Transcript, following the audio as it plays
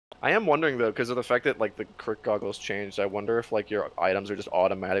I am wondering though, because of the fact that like the crit goggles changed. I wonder if like your items are just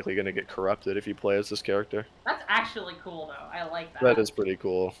automatically gonna get corrupted if you play as this character. That's actually cool though. I like that. That is pretty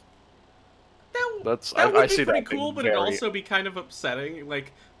cool. That would be pretty cool, but it'd very... also be kind of upsetting.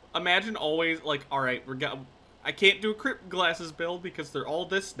 Like, imagine always like, all right, I can't do a crit glasses build because they're all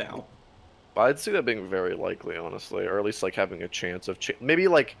this now. I'd see that being very likely, honestly, or at least like having a chance of maybe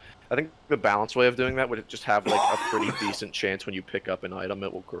like I think the balanced way of doing that would just have like a pretty decent chance when you pick up an item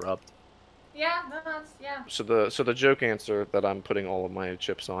it will corrupt. Yeah, no, that's yeah. So the joke answer that I'm putting all of my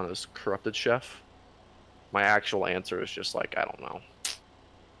chips on is corrupted chef. My actual answer is just like I don't know,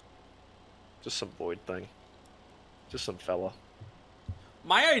 just some void thing, just some fella.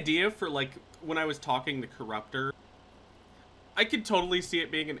 My idea for like when I was talking the corruptor, I could totally see it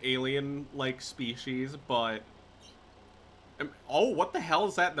being an alien-like species, but... Oh, what the hell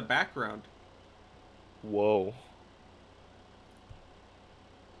is that in the background? Whoa.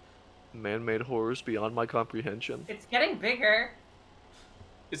 Man-made horrors beyond my comprehension. It's getting bigger.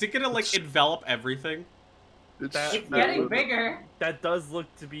 Is it gonna, like, envelop everything? It's getting bigger. That does look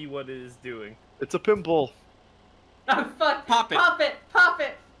to be what it is doing. It's a pimple. Oh, fuck. Pop it. Pop it. Pop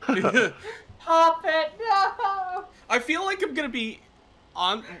it. Pop it. No. I feel like I'm gonna be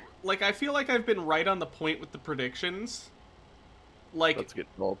on... Like, I feel like I've been right on the point with the predictions. Like... Let's get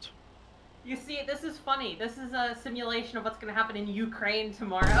involved. You see, this is funny. This is a simulation of what's going to happen in Ukraine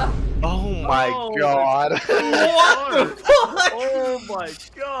tomorrow. Oh my god. What the fuck? Oh my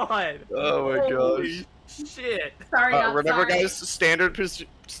god. Oh my gosh. Shit. Sorry, remember, sorry. guys,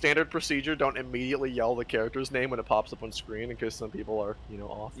 standard procedure, don't immediately yell the character's name when it pops up on screen in case some people are, you know,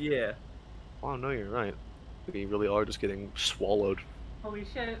 off. Yeah. Oh, no, you're right. We really are just getting swallowed. Holy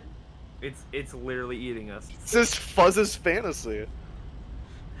shit. It's literally eating us. This is Fuzz's fantasy.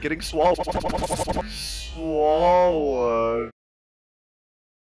 Getting swallowed. Swallowed.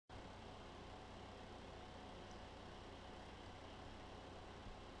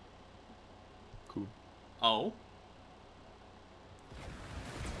 Cool. Oh.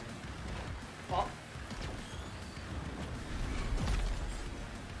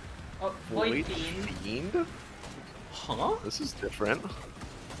 Oh, Void Fiend. Fiend? Huh? This is different.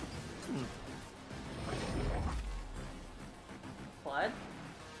 Blood?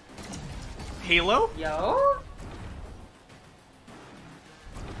 Halo? Yo?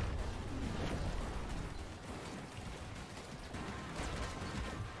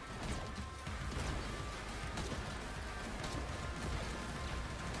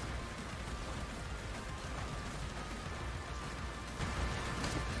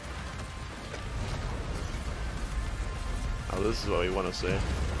 Oh, this is what we want to see.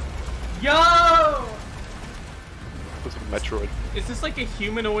 Yo! Looks like Metroid. Is this like a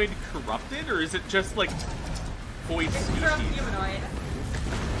humanoid corrupted, or is it just like void It's species? from humanoid.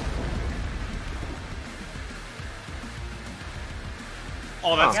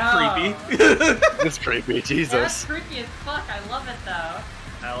 Oh, that's Yo. creepy. It's creepy, Yeah, Jesus. that's creepy as fuck. I love it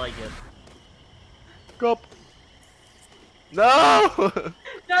though. I like it. Go up. No!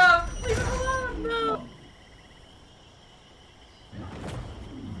 No! Leave it alone! No!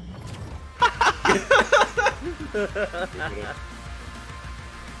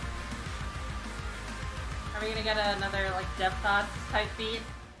 Are we gonna get another, like, Dev Thoughts type beat?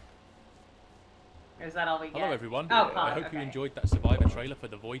 Or is that all we get? Hello everyone, Oh, I hope okay. you enjoyed that Survivor trailer for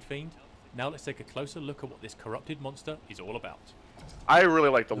the Void Fiend. Now let's take a closer look at what this corrupted monster is all about. I really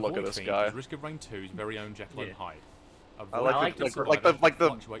like the The look Void of this Fiend guy. is Risk of Rain 2's very own Jekyll and Hyde. A I void like fiend the survivor like that the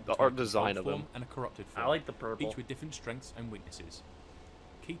fluctuate art between design of controlled him. form and a corrupted form, I like the purple. each with different strengths and weaknesses.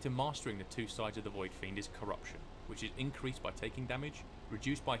 Key to mastering the two sides of the Void Fiend is corruption, which is increased by taking damage,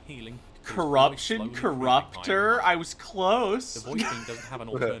 reduced by healing. but is always Corruption? slowly creeping Corruptor? higher. I was close. The Void Fiend doesn't have an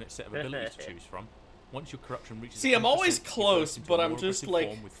alternate set of abilities to choose from. Once your corruption reaches See, I'm 10%, always it close, bursts into but a I'm more just, just, aggressive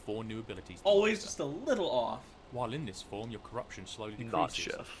like, form with 4 new abilities to Always master. just a little off. While in this form, your corruption slowly Not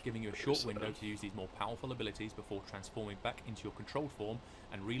decreases, Chef. giving you a short window to use these more powerful abilities before transforming back into your controlled form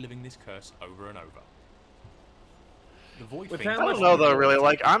and reliving this curse over and over. The Void With Fiend- that I much don't know though, really. Take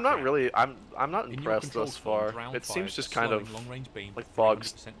Like, I'm ground. not really. I'm not In your impressed controlled thus form, far. Drown It seems fires just a kind slowing of long-range beam like for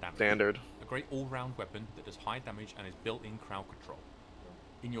Bog's 300% damage. standard. A great all-round weapon that does high damage and is built-in crowd control.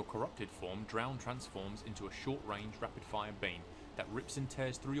 In your corrupted form, Drown transforms into a short-range, rapid-fire beam that rips and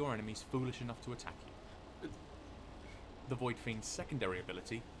tears through your enemies foolish enough to attack you. The Void Fiend's secondary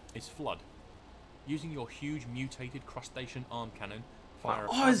ability is Flood. Using your huge mutated crustacean arm cannon, fire a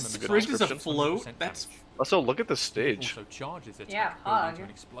Oh, his plasma fridge missile is that does afloat? 100% That's... damage. Also, look at the It stage. also charges the Yeah, attack, going hug. into an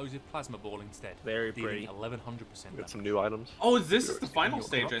explosive plasma ball instead, Very dealing pretty. 1100% Got damage. some new items. Oh, this is the In final your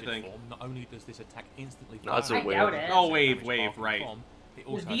stage, I corrupted think. form, not only does this attack instantly No, that's a fire wave. I doubt it. Oh, percent wave, damage wave, far from right. bomb, It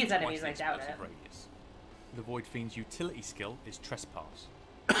also With these has enemies, twice the I doubt explosive it. radius. The Void Fiend's utility skill is Trespass.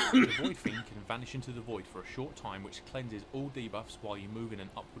 The Void Fiend can vanish into the void for a short time, which cleanses all debuffs while you move in an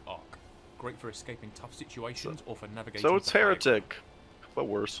upward arc. Great for escaping tough situations or for navigating. So it's the higher Heretic, but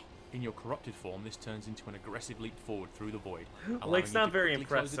worse. In your corrupted form, this turns into an aggressive leap forward through the void. Lake's not very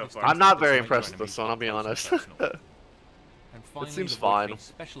impressed so far. I'm not very impressed with this one, I'll be honest. And finally, seems the Void fine, Fiend's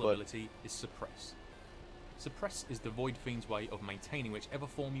special but- ability is Suppress. Suppress is the Void Fiend's way of maintaining whichever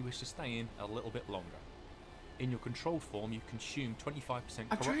form you wish to stay in a little bit longer. In your controlled form, you consume 25% corruption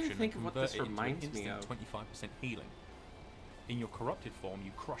I'm trying to think and of what convert this it into an reminds me instant of. 25% healing. In your corrupted form,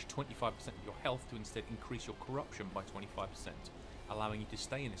 you crush 25% of your health to instead increase your corruption by 25%, allowing you to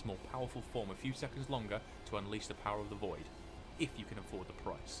stay in this more powerful form a few seconds longer to unleash the power of the Void, if you can afford the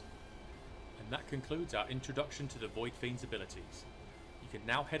price. And that concludes our introduction to the Void Fiend's abilities. You can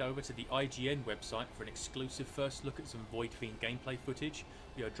now head over to the IGN website for an exclusive first look at some Void Fiend gameplay footage.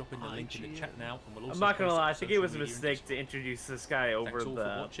 We are dropping the link in the chat now, and we'll also I'm not gonna post lie, on I think it was a social media mistake and to introduce this guy over Thanks all for the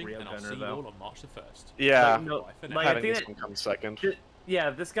watching, and I'll see railgunner you all though. on March the 1st. Yeah, Like, no, Bye for now. like, I having think this that- one come second. Yeah,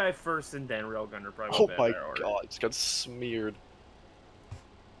 this guy first and then railgunner probably. Oh would've been my a better order. god, it's got smeared.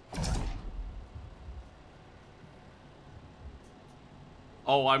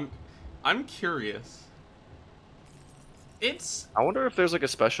 Oh, I'm curious. It's I wonder if there's like a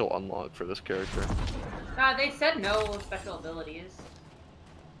special unlock for this character. They said no special abilities.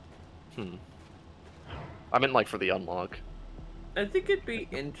 I meant like for the unlock. I think it'd be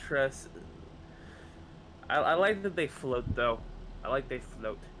interesting. I like that they float though. I like they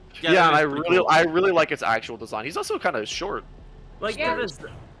float. Yeah, and that I is pretty really, cool. I really like its actual design. He's also kind of short. Like Yeah.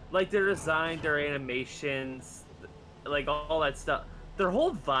 their design, their animations, like all that stuff. Their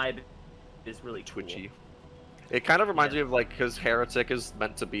whole vibe is really cool. Twitchy. It kind of reminds me of like, because Heretic is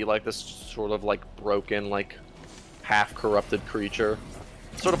meant to be like this sort of like broken, like half corrupted creature.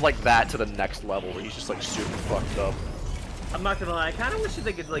 Sort of like that to the next level where he's just like super fucked up. I'm not gonna lie, I kind of wish that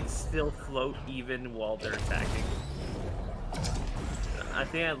they could like still float even while they're attacking. I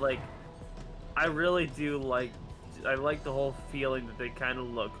think I really do like, I like the whole feeling that they kind of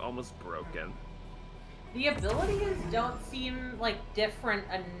look almost broken. The abilities don't seem like different,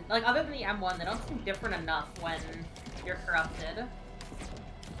 and like other than the M1, they don't seem different enough when you're corrupted.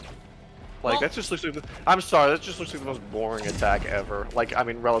 Like Well- that just looks like I'm sorry, that just looks like the most boring attack ever. Like, I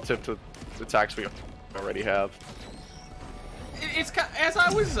mean, relative to the attacks we already have. it's as I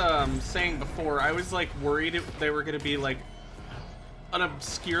was saying before. I was like worried they were gonna be like an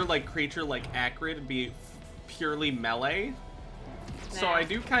obscure like creature like Acrid and be purely melee. So Nah. I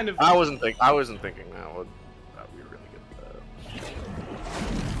do kind of. I wasn't thinking that would be really good.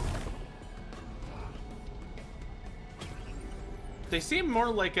 They seem more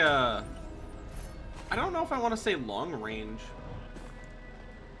like a. I don't know if I want to say long range.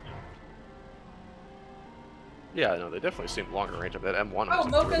 Yeah, no, they definitely seem longer range of that M1. Oh, was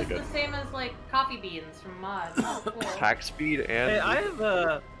Mocha's really good. the same as like coffee beans from mods. Oh, cool. Attack speed and Hey, I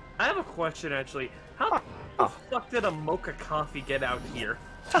have a question actually. How the fuck did a mocha coffee get out here?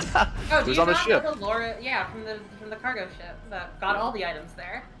 Oh, do Who's you on the not ship? know the lore? Yeah, from the cargo ship that got all the items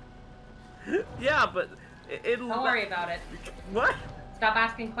there. Yeah, but it Don't worry about it. What? Stop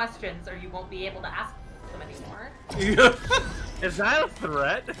asking questions, or you won't be able to ask them anymore. Is that a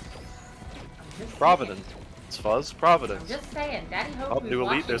threat? I'm just Providence. It's Fuzz. saying. Providence. I'm just saying. Daddy Oh, Hope who's new elite,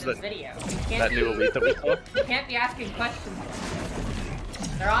 watching there's this that- video. You That can't new elite that we saw. You can't be asking questions.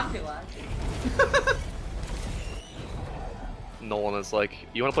 They're onto us. Nolan is like,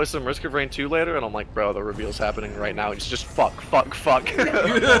 you want to play some Risk of Rain 2 later? And I'm like, bro, the reveal's happening right now. He's just fuck.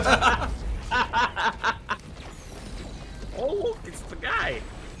 Oh look, it's the guy.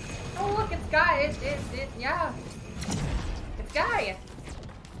 Oh look, it's Guy. Yeah. It's Guy.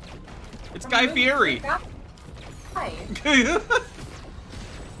 It's From Guy the movie Fieri. Guy.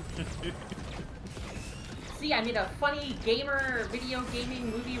 See, I made a funny gamer, video gaming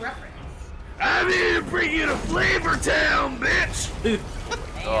movie reference. I'm here to bring you to Flavor Town, bitch.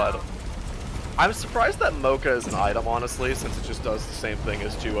 God. Damn. I'm surprised that Mocha is an item, honestly, since it just does the same thing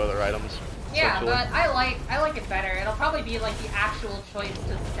as 2 other items. Yeah, essentially. but I like it better. It'll probably be like the actual choice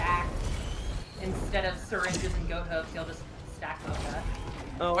to stack instead of syringes and goat hooves. You'll just stack Mocha.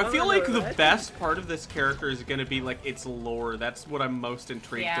 Oh, I feel like the that. best part of this character is gonna be like its lore. That's what I'm most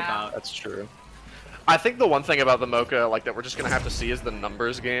intrigued Yeah. about. That's true. I think the one thing about the Mocha, like, that we're just gonna have to see is the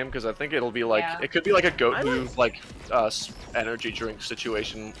numbers game, because I think it'll be like, Yeah. it could be like a goat I move, like, energy drink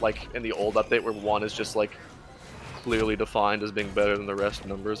situation, like, in the old update, where one is just, like, clearly defined as being better than the rest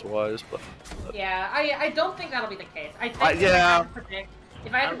numbers-wise, but... Yeah, I don't think that'll be the case. I think yeah.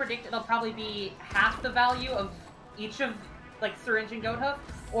 if I had to predict, it'll probably be half the value of each of like syringe and goat hoof,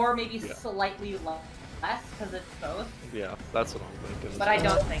 or maybe slightly less because it's both. Yeah, that's what I'm thinking. But I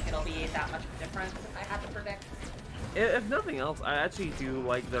don't think it'll be that much of a difference if I had to predict. If nothing else, I actually do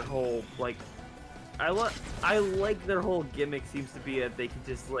like their whole like. I like their whole gimmick seems to be that they can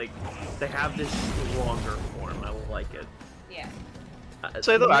just like they have this stronger form. I like it. Yeah. I'd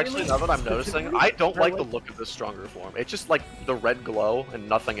say though, actually, now that I'm noticing, I don't like the look of this stronger form. It's just like the red glow and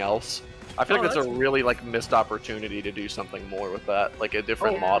nothing else. I feel like that's a really like missed opportunity to do something more with that, like a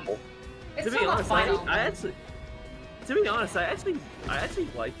different model. It's to be still not honest, final. to be honest, I actually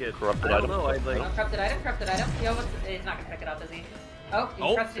like it. Corrupted I don't item. know. I like. Oh, corrupted item. Yo, he's not gonna pick it up, is he? Oh,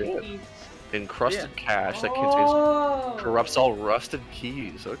 encrusted keys. Encrusted cash that Oh. contains corrupts all rusted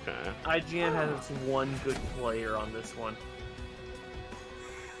keys. Okay. IGN has one good player on this one.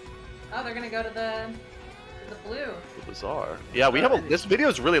 Oh, they're gonna go to the blue. Bizarre. Yeah, we have this video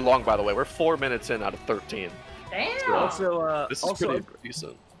is really long, by the way. We're 4 minutes in out of 13. Damn. So, Also, this is pretty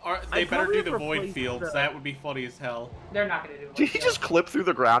decent. They better do the void replaced fields. That would be funny as hell. They're not gonna do it. Did he just clip through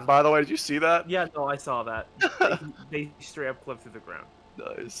the ground, by the way? Did you see that? Yeah, no, I saw that. they straight up clipped through the ground.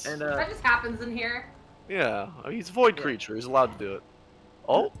 Nice. And That just happens in here. yeah, I mean, he's a void creature. He's allowed to do it.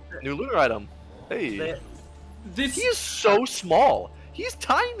 Oh, new lunar item. Hey. He is so small. He's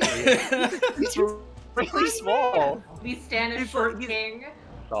tiny. He's really small. We stand as short king.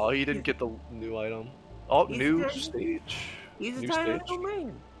 Oh, he didn't get the new item. Oh, He's new tiny. stage. he's a New tiny stage. little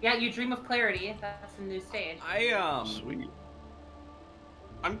man. Yeah, you dream of clarity. That's a new stage. Sweet.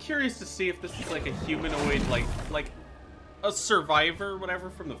 I'm curious to see if this is like a humanoid, like a survivor, whatever,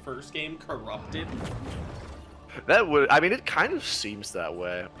 from the first game, corrupted. That would. I mean, it kind of seems that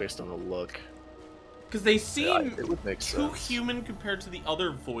way based on the look. Because they seem it would make too sense. human compared to the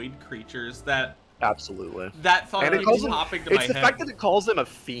other void creatures that Absolutely. thought And it keeps calls him, popping to it's my the head. fact that it calls him a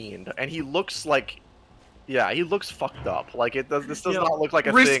fiend, and he looks like, yeah, he looks fucked up. Like it does. This does not look like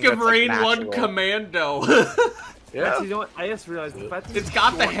a Risk thing of that's, like, Rain 1 natural. Commando. Yeah. Actually, you know what? I just realized the fact that It's he's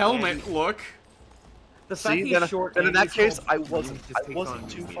got the short helmet and- look. The fact See, that he's then, short then in and that he's case, tall I just takes wasn't on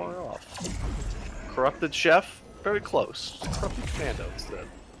too me. far off. Corrupted chef, very close. Corrupted commando instead.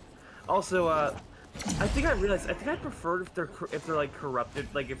 Also, I think I realized. I think I preferred if they're like corrupted,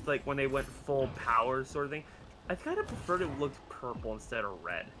 like if like when they went full power sort of thing. I think I'd have preferred it looked purple instead of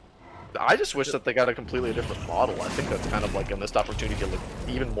red. I just wish that they got a completely different model. I think that's kind of like a missed opportunity to look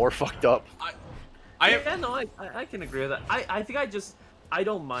even more fucked up. Yeah, no, I can agree with that. I think I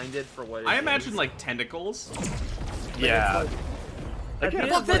don't mind it for what it I is. imagine like tentacles. Yeah. Again,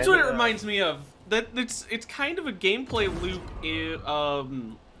 Well, that's what it reminds me of. That it's kind of a gameplay loop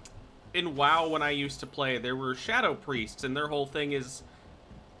in WoW when I used to play. There were shadow priests, and their whole thing is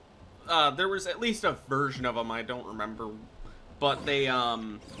there was at least a version of them. I don't remember, but they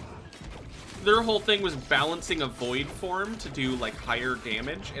their whole thing was balancing a void form to do like higher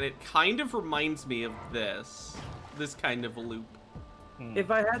damage, and it kind of reminds me of this kind of loop.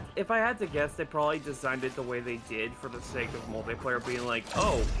 If I had to guess, they probably designed it the way they did for the sake of multiplayer being like,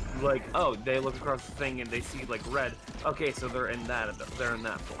 oh, they look across the thing and they see like red. Okay, so they're in that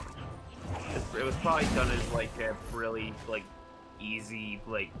form. It was probably done as like a really like easy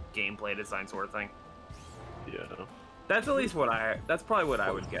like gameplay design sort of thing. Yeah. That's at least that's probably what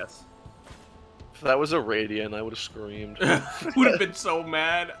I would guess. If that was a Radiant, I would have screamed. Would have been so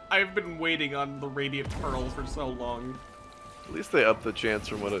mad. I've been waiting on the Radiant Pearl for so long. At least they upped the chance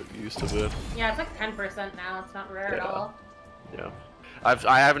from what it used to be. Yeah, it's like 10% now. It's not rare at all. Yeah.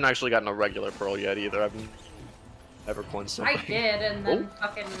 I haven't actually gotten a regular pearl yet either. I've never coined something. I did, and then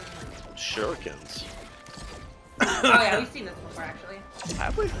fucking. Shurikens. Oh yeah, we've seen this before actually.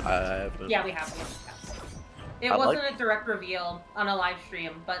 Have we? I haven't. Yeah, we have. It I wasn't like- a direct reveal on a live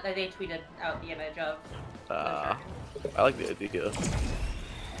stream, but they tweeted out the image of. I like the idea.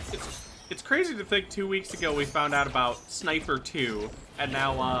 It's crazy to think 2 weeks ago we found out about Sniper 2, and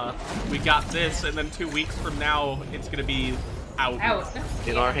now we got this, and then 2 weeks from now it's gonna be out.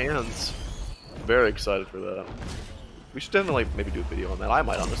 In our hands. Very excited for that. We should definitely maybe do a video on that. I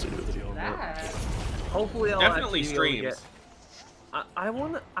might honestly do a video on that. Hopefully, I'll Definitely actually be able to streams. get-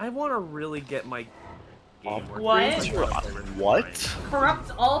 I wanna really get my game working. What? What?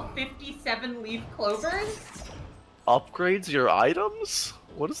 Corrupt all 57 leaf clovers? Upgrades your items?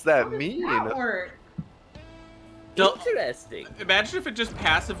 What does that mean? That work. Interesting. Imagine if it just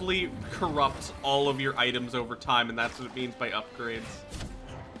passively corrupts all of your items over time, and that's what it means by upgrades.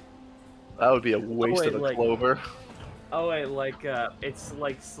 That would be a waste of a like- clover. Oh wait, like it's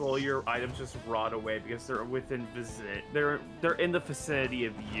like slow your items just rot away because they're within they're in the vicinity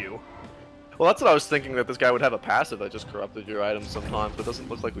of you. Well, that's what I was thinking, that this guy would have a passive that just corrupted your items sometimes, but it doesn't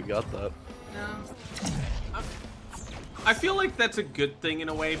look like we got that. No. I feel like that's a good thing in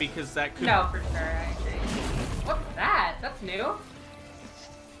a way because that could. No, for sure. I agree. What's that? That's new.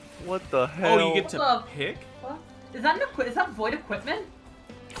 What the hell? Oh, you get to What the- pick? What? Is that void equipment?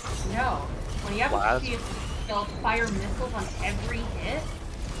 No. When you have Blast. a shield, it'll fire missiles on every hit.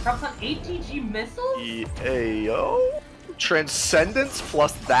 Drops on ATG missiles? Ayo. Transcendence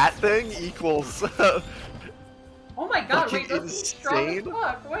plus that thing equals. Oh my god, Fucking wait, those are strong as insane.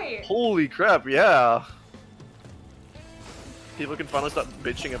 fuck, wait. Holy crap, yeah. People can finally stop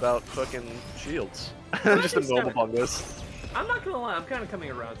bitching about fucking shields. Just a normal fungus. I'm not gonna lie, I'm kind of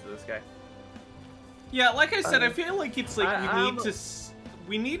coming around to this guy. Yeah, like I said, I feel like it's like I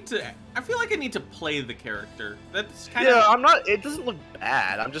we need to. I feel like I need to play the character. That's kind Yeah, of. I'm not. It doesn't look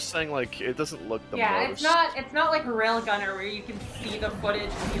bad. I'm just saying, like, it doesn't look the Yeah, most. it's not like Railgunner where you can see the footage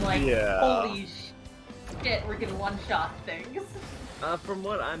and be like, Yeah. holy shit, we're gonna one-shot things. From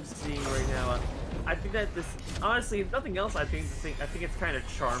what I'm seeing right now, I think that this, honestly, if nothing else, I think it's kind of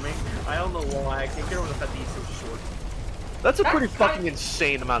charming. I don't know why. I can't get over the fact that he's so short. That's a pretty That's fucking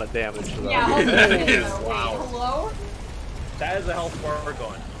insane amount of damage for that. Yeah, holy That shit, is- wait, wow. hello? That is a health bar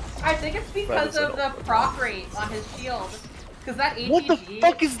going. I think it's because That is of the proc rate on his shield. Because that ATG... What the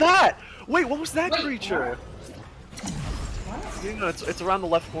fuck is that? Wait, what was that Wait, creature? What? You know, it's around the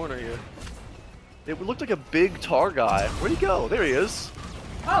left corner here. It looked like a big tar guy. Where'd he go? There he is.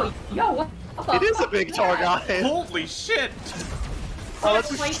 Oh, yo, what the It is a fuck big tar that? guy. Holy shit! Oh, That's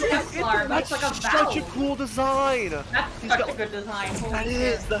that's like shit. Templar, That's that's like a such a valve. cool design. That's He's such got- a good design. Holy That shit.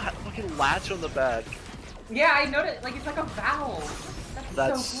 is the fucking latch on the back. Yeah, I noticed. Like, it's like a valve.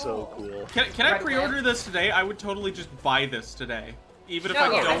 That's so cool. Can I Red pre-order Web. this today? I would totally just buy this today, even if No,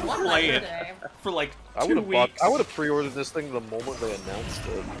 I yeah, don't want play that it today. for like I 2 would weeks. have pre-ordered this thing the moment they announced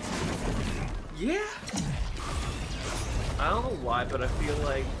it. Yeah. I don't know why, but I feel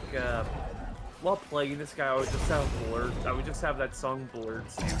like while playing this guy, I would just have blurred. I would just have that song blurred,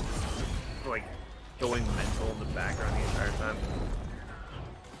 so just like going mental in the background the entire time.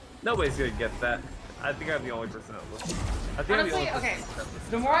 Nobody's gonna get that. I think I'm the only person that listens. I think Honestly, I'm the only okay. person that listens.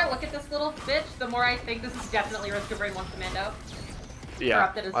 The more I look at this little bitch, the more I think this is definitely Risk of Rain 1 Commando. Yeah,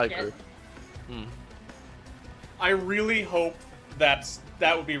 Corrupted as I shit. agree. Hmm. I really hope that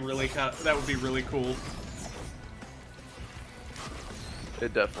would be really cool.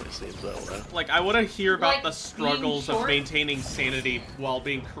 It definitely seems that way. Like I want to hear about Like, the struggles being of short? maintaining sanity while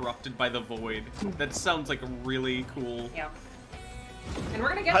being corrupted by the void. That sounds like really cool. Yeah. And we're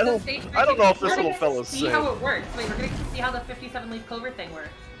gonna get I to the don't- stage. I don't know if we're this gonna little get to fella's see safe. how it works. Wait, we're gonna get to see how the 57-leaf clover thing works.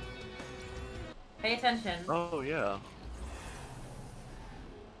 Pay attention. Oh yeah.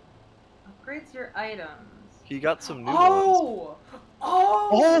 Upgrades your items. He got some new ones. Oh! Oh!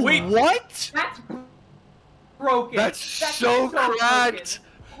 Oh Wait. what? That's broken. That's so cracked. broken.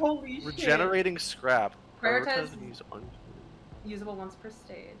 Holy shit. Regenerating scrap. Prioritize- and use un- Usable once per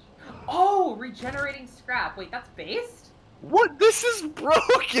stage. Oh! Regenerating scrap. Wait, that's based? What? This is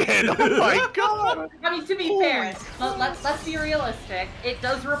broken! Oh my god! I mean, to be Holy fair, let's be realistic. It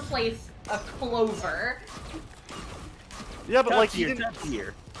does replace a clover. Yeah, but Top like he tier, didn't. top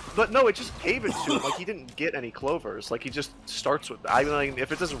tier. But no, it just gave it to him. Like he didn't get any clovers. Like he just starts with. I mean,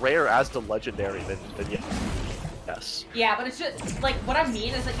 if it's as rare as the legendary, then yeah. Yes. Yeah, but it's just like what I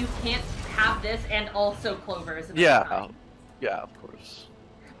mean is that you can't have this and also clovers. At the same Yeah. time. Yeah, of course.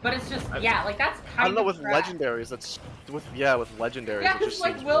 But it's just yeah, like that's kind I don't know of with crap. legendaries. That's with legendaries. Yeah, it because just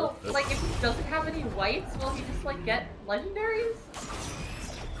like seems will worth it. like if he doesn't have any whites, will he just like get legendaries?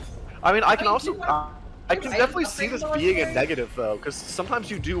 I mean, I can mean, also. do you want- I can I definitely upgrade see this the being a legendaries? negative though, because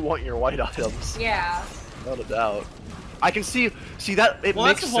sometimes you do want your white items. Yeah. Without a doubt. I can see that it Well,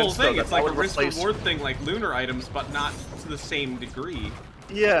 makes that's the whole sense though, thing. that It's that like a would replace- risk-reward thing, like lunar items, but not to the same degree.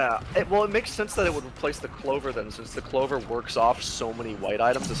 Yeah, well, it makes sense that it would replace the clover then, since the clover works off so many white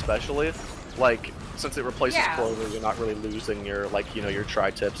items, especially. Like, since it replaces Yeah. clover, you're not really losing your, like, you know, your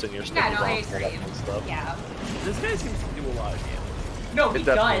tri-tips and your sticky Yeah, no, I bombs and all that agree. kind of stuff. Yeah. This guy seems to do a lot of damage. No, It he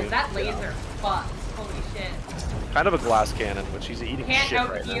definitely- does. That yeah. laser fucks. Holy shit. Kind of a glass cannon, which he's eating Can't shit out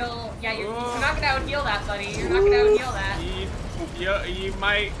right now. heal. Yeah, you're not gonna out heal that, buddy. You're not gonna out heal that. You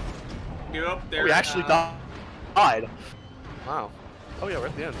might. Yep, Oh, there. we actually died. Wow. Oh yeah, we're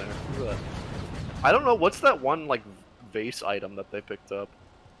at the end there. Look at that. I don't know, what's that one, like, vase item that they picked up?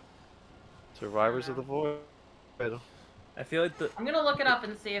 Survivors of the Void. I feel like I'm gonna look it up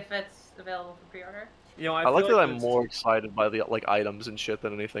and see if it's available for pre-order. you know I like feel that I'm those- more excited by the like items and shit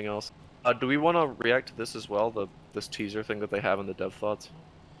than anything else. Do we want to react to this as well? This teaser thing that they have in the dev thoughts.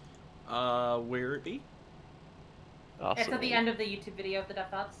 Where it be? It's at the end of the YouTube video of the Death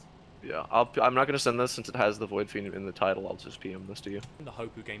Thoughts. Yeah, I'm not gonna send this since it has the Void Fiend in the title. I'll just PM this to you. The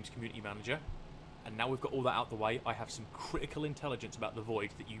Hopu Games community manager. And now we've got all that out the way, I have some critical intelligence about the Void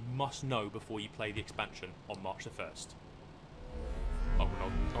that you must know before you play the expansion on March the 1st. Oh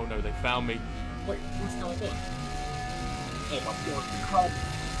no, they found me. Wait, what's going on? Oh my god,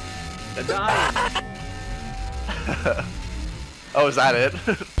 The die! Oh, is that it?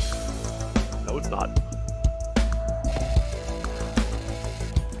 No, it's not.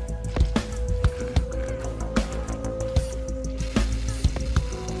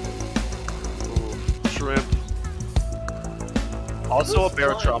 Ooh, shrimp. Also, a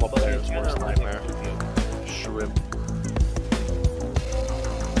bear trauma player's worst nightmare. Shrimp.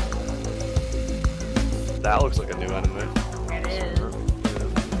 That looks like a new enemy. It is.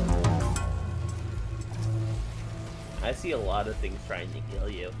 I see a lot of things trying to kill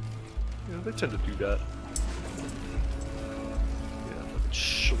you. Yeah, they tend to do that. Yeah,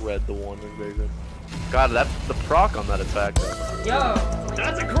 shred the one invasion. God, that the proc on that attack. Though. Yo!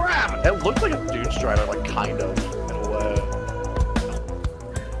 That's a crab! It looked like a Dune Strider, like kind of, in a way.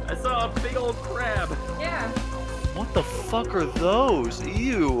 I saw a big old crab. Yeah. What the fuck are those?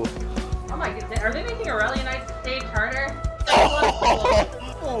 Ew. Oh my goodness. Are they making Aurelionite stage harder?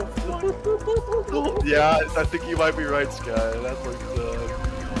 Yeah, I think you might be right, Sky. That looks,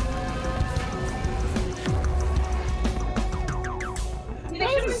 They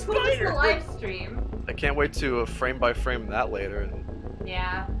should have included this in the live stream. I can't wait to frame by frame that later.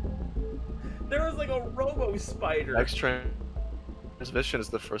 Yeah. There was like a robo spider. Next transmission is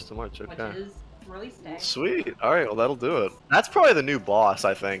the 1st of March, okay. Which is release day. Sweet. Alright, well that'll do it. That's probably the new boss,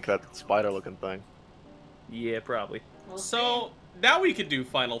 I think, that spider looking thing. Yeah, probably. We'll So now we can do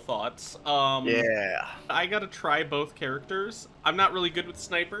final thoughts. Yeah. I gotta try both characters. I'm not really good with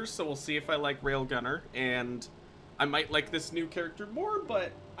snipers, so we'll see if I like Railgunner, and I might like this new character more,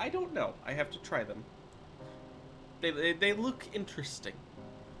 but I don't know. I have to try them. They look interesting.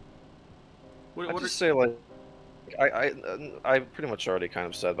 I just say, like, I pretty much already kind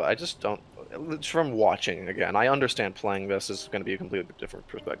of said, but I just don't, from watching, again, I understand playing this is going to be a completely different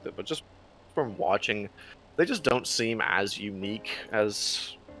perspective, but just from watching, they just don't seem as unique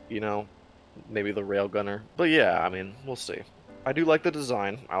as, you know, maybe the Railgunner. But yeah, I mean, we'll see. I do like the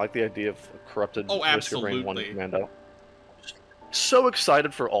design. I like the idea of a corrupted Risk of Rain 1 commando. So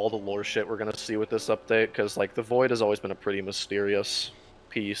excited for all the lore shit we're going to see with this update, because, like, the Void has always been a pretty mysterious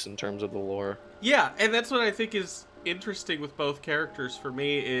piece in terms of the lore. Yeah, and that's what I think is interesting with both characters for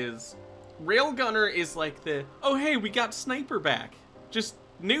me is Railgunner is like the, oh hey, we got Sniper back. Just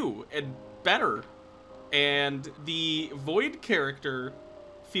new and better. And the Void character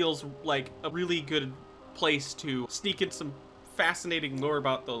feels like a really good place to sneak in some fascinating lore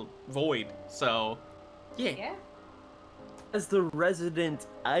about the Void. So, Yeah. As the resident,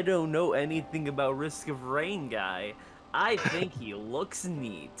 I don't know anything about Risk of Rain guy, I think he looks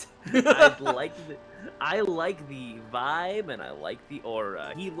neat. I like the vibe and I like the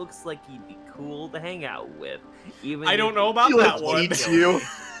aura. He looks like he'd be cool to hang out with. Even I don't know about He, that like, one. eats you.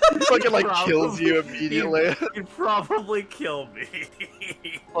 He fucking, like, kills you immediately. He'd probably kill me.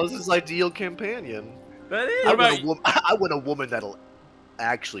 Well, this is ideal companion. That is. I want a woman that'll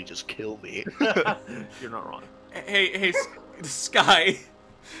actually just kill me. You're not wrong. Hey, Sky.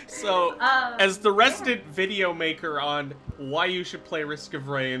 So, as the resident video maker on why you should play Risk of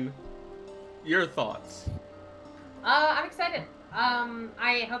Rain, your thoughts? I'm excited.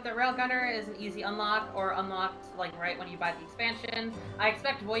 I hope that Railgunner is an easy unlock, or unlocked like right when you buy the expansion. I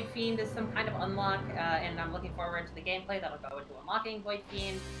expect Void Fiend is some kind of unlock, and I'm looking forward to the gameplay that'll go into unlocking Void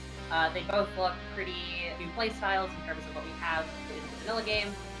Fiend. They both look pretty new playstyles in terms of what we have in the vanilla game,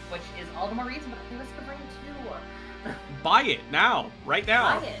 which is all the more reason to play Risk of Rain 2. Buy it now, right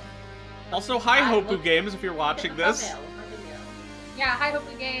now. Buy it. Also, hi Hopu Games if you're watching this. Yeah, hi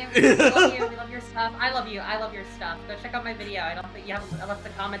Hopu Games. We love you. We love your stuff. I love you. I love your stuff. Go check out my video. I don't think you haven't left a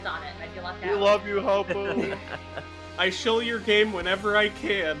comment on it. I feel left out. We love you, Hopu. I show your game whenever I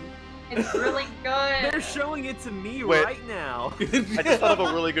can. It's really good. They're showing it to me Wait. right now. I just thought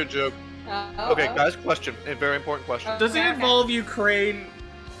of a really good joke. Okay, guys, question. A very important question. Does it involve Ukraine?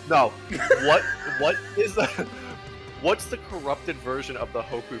 No. What is the... What's the corrupted version of the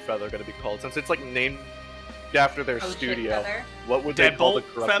Hopu feather going to be called? Since it's, like, named after their Ocean studio. feather? What would they call the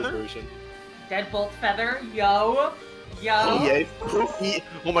Deadbolt corrupted feather? version? Deadbolt feather. Yo. EA.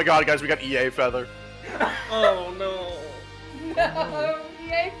 Oh my god, guys, we got EA feather. Oh no. No.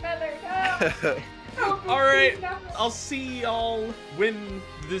 EA feather. No. Hopu, Alright, please, no. I'll see y'all when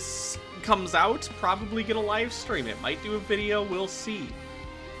this comes out. Probably gonna live stream it. Might do a video, we'll see.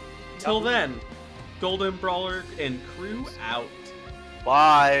 Till then, Goldenbrawler and crew out.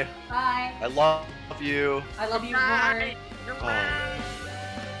 Bye. Bye. I love you. I love you more. Oh.